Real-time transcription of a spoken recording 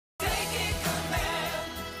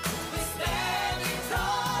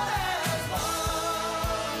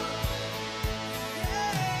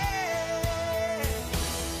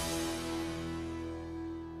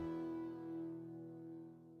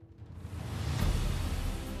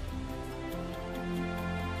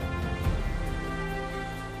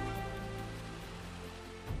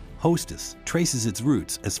Hostess traces its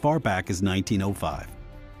roots as far back as 1905.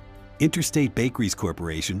 Interstate Bakeries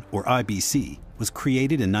Corporation, or IBC, was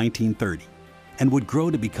created in 1930 and would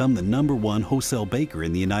grow to become the #1 wholesale baker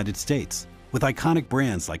in the United States, with iconic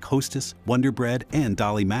brands like Hostess, Wonder Bread, and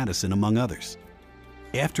Dolly Madison, among others.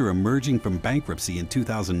 After emerging from bankruptcy in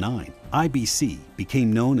 2009, IBC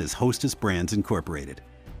became known as Hostess Brands Incorporated.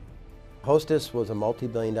 Hostess was a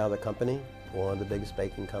multi-billion-dollar company, one of the biggest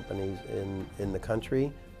baking companies in the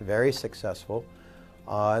country, very successful.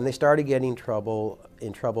 And they started getting in trouble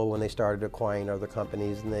when they started acquiring other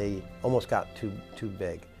companies, and they almost got too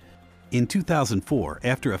big. In 2004,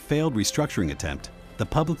 after a failed restructuring attempt, the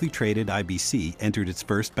publicly traded IBC entered its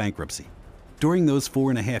first bankruptcy. During those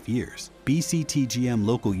 4.5 years, BCTGM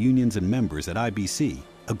local unions and members at IBC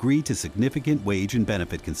agreed to significant wage and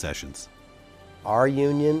benefit concessions. Our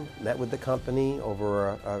union met with the company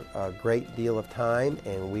over a great deal of time,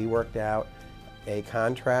 and we worked out a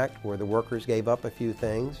contract where the workers gave up a few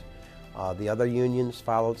things. The other unions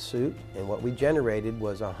followed suit, and what we generated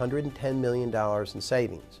was $110 million in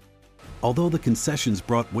savings. Although the concessions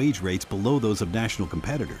brought wage rates below those of national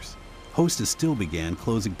competitors, Hostess still began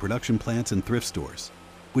closing production plants and thrift stores,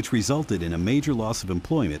 which resulted in a major loss of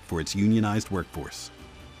employment for its unionized workforce.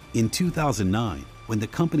 In 2009, when the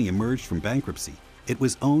company emerged from bankruptcy, it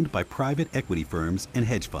was owned by private equity firms and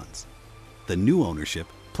hedge funds. The new ownership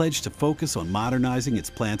pledged to focus on modernizing its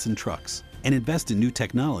plants and trucks and invest in new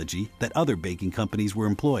technology that other baking companies were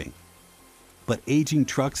employing. But aging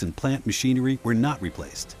trucks and plant machinery were not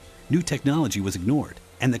replaced. New technology was ignored,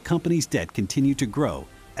 and the company's debt continued to grow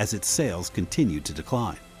as its sales continued to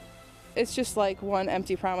decline. It's just like one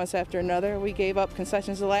empty promise after another. We gave up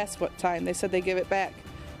concessions the last time. They said they'd give it back.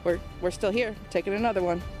 We're still here, taking another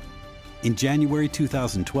one. In January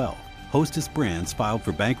 2012, Hostess Brands filed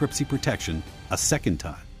for bankruptcy protection a second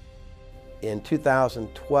time. In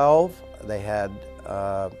 2012, they had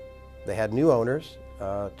new owners,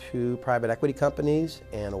 2 private equity companies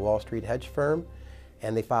and a Wall Street hedge firm,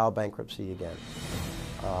 and they filed bankruptcy again.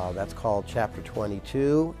 That's called Chapter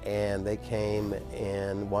 22, and they came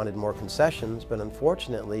and wanted more concessions, but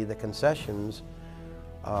unfortunately the concessions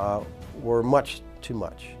were much too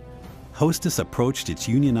much. Hostess approached its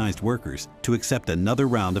unionized workers to accept another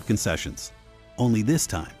round of concessions. Only this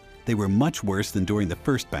time, they were much worse than during the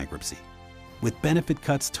first bankruptcy, with benefit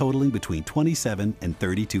cuts totaling between 27% and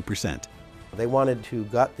 32%. They wanted to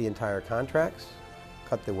gut the entire contracts,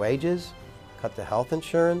 cut the wages, cut the health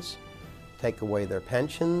insurance, take away their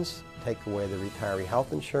pensions, take away the retiree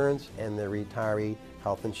health insurance, and the retiree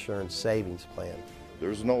health insurance savings plan.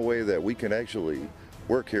 There's no way that we can actually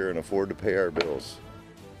work here and afford to pay our bills.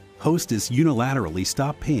 Hostess unilaterally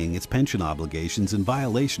stopped paying its pension obligations in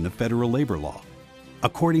violation of federal labor law.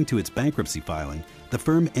 According to its bankruptcy filing, the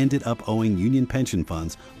firm ended up owing union pension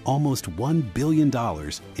funds almost $1 billion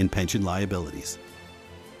in pension liabilities.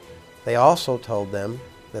 They also told them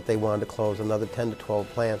that they wanted to close another 10 to 12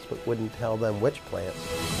 plants, but wouldn't tell them which plants.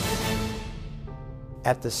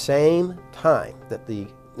 At the same time that the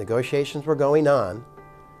negotiations were going on,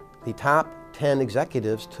 the top 10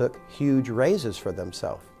 executives took huge raises for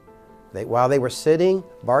themselves. While they were sitting,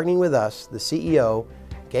 bargaining with us, the CEO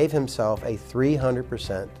gave himself a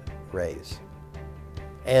 300% raise.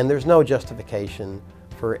 And there's no justification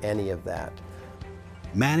for any of that.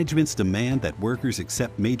 Management's demand that workers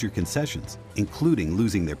accept major concessions, including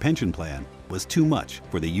losing their pension plan, was too much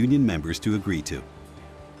for the union members to agree to.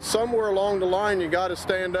 Somewhere along the line, you got to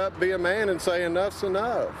stand up, be a man, and say enough's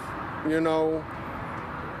enough. You know,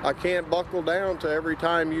 I can't buckle down to every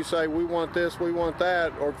time you say we want this, we want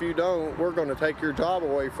that, or if you don't, we're going to take your job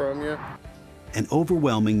away from you. An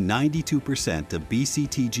overwhelming 92% of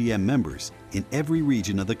BCTGM members in every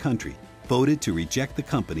region of the country voted to reject the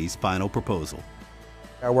company's final proposal.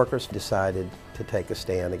 Our workers decided to take a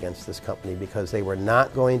stand against this company because they were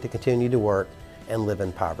not going to continue to work and live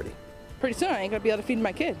in poverty. Pretty soon I ain't gonna be able to feed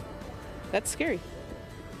my kid. That's scary.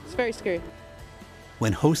 It's very scary.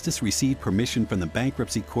 When Hostess received permission from the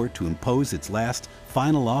bankruptcy court to impose its last,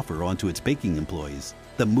 final offer onto its baking employees,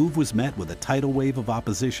 the move was met with a tidal wave of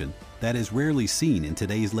opposition that is rarely seen in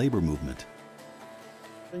today's labor movement.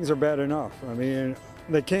 Things are bad enough. I mean,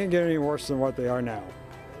 they can't get any worse than what they are now.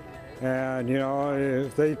 And, you know,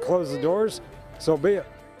 if they close the doors, so be it.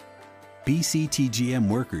 BCTGM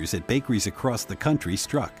workers at bakeries across the country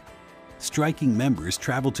struck. Striking members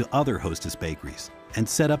traveled to other Hostess bakeries and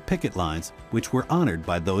set up picket lines which were honored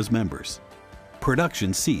by those members.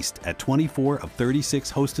 Production ceased at 24 of 36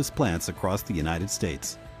 Hostess plants across the United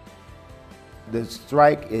States. The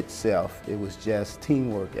strike itself, it was just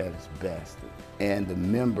teamwork at its best. And the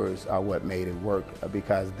members are what made it work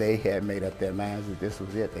because they had made up their minds that this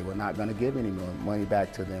was it. They were not going to give any more money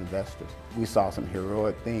back to the investors. We saw some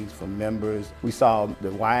heroic things from members. We saw the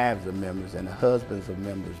wives of members and the husbands of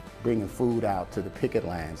members bringing food out to the picket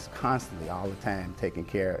lines constantly, all the time, taking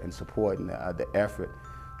care and supporting the effort.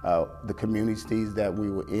 The communities that we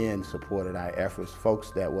were in supported our efforts. Folks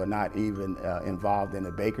that were not even involved in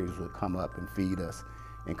the bakeries would come up and feed us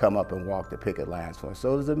and come up and walk the picket lines for us.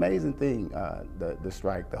 So it was an amazing thing, the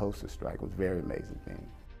strike, the Hostess strike was a very amazing thing.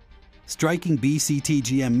 Striking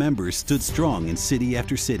BCTGM members stood strong in city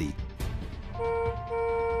after city.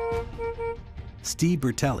 Steve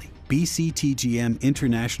Bertelli, BCTGM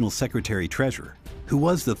International Secretary-Treasurer, who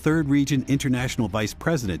was the 3rd Region International Vice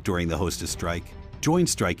President during the Hostess strike, joined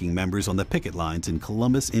striking members on the picket lines in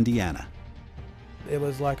Columbus, Indiana. It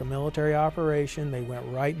was like a military operation. They went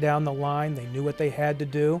right down the line. They knew what they had to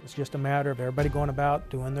do. It's just a matter of everybody going about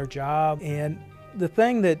doing their job. And the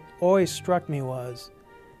thing that always struck me was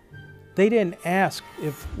they didn't ask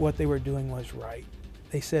if what they were doing was right.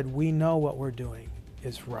 They said, we know what we're doing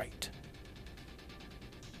is right.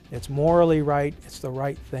 It's morally right. It's the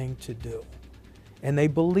right thing to do. And they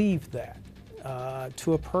believed that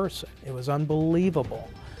to a person. It was unbelievable.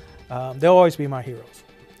 They'll always be my heroes.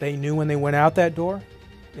 They knew when they went out that door,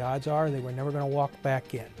 the odds are they were never going to walk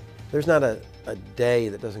back in. There's not a day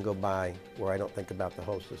that doesn't go by where I don't think about the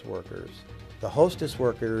Hostess workers. The Hostess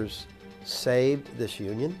workers saved this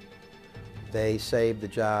union. They saved the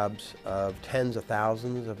jobs of tens of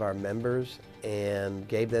thousands of our members and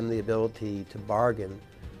gave them the ability to bargain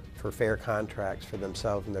for fair contracts for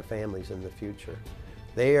themselves and their families in the future.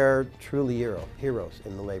 They are truly heroes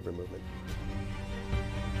in the labor movement.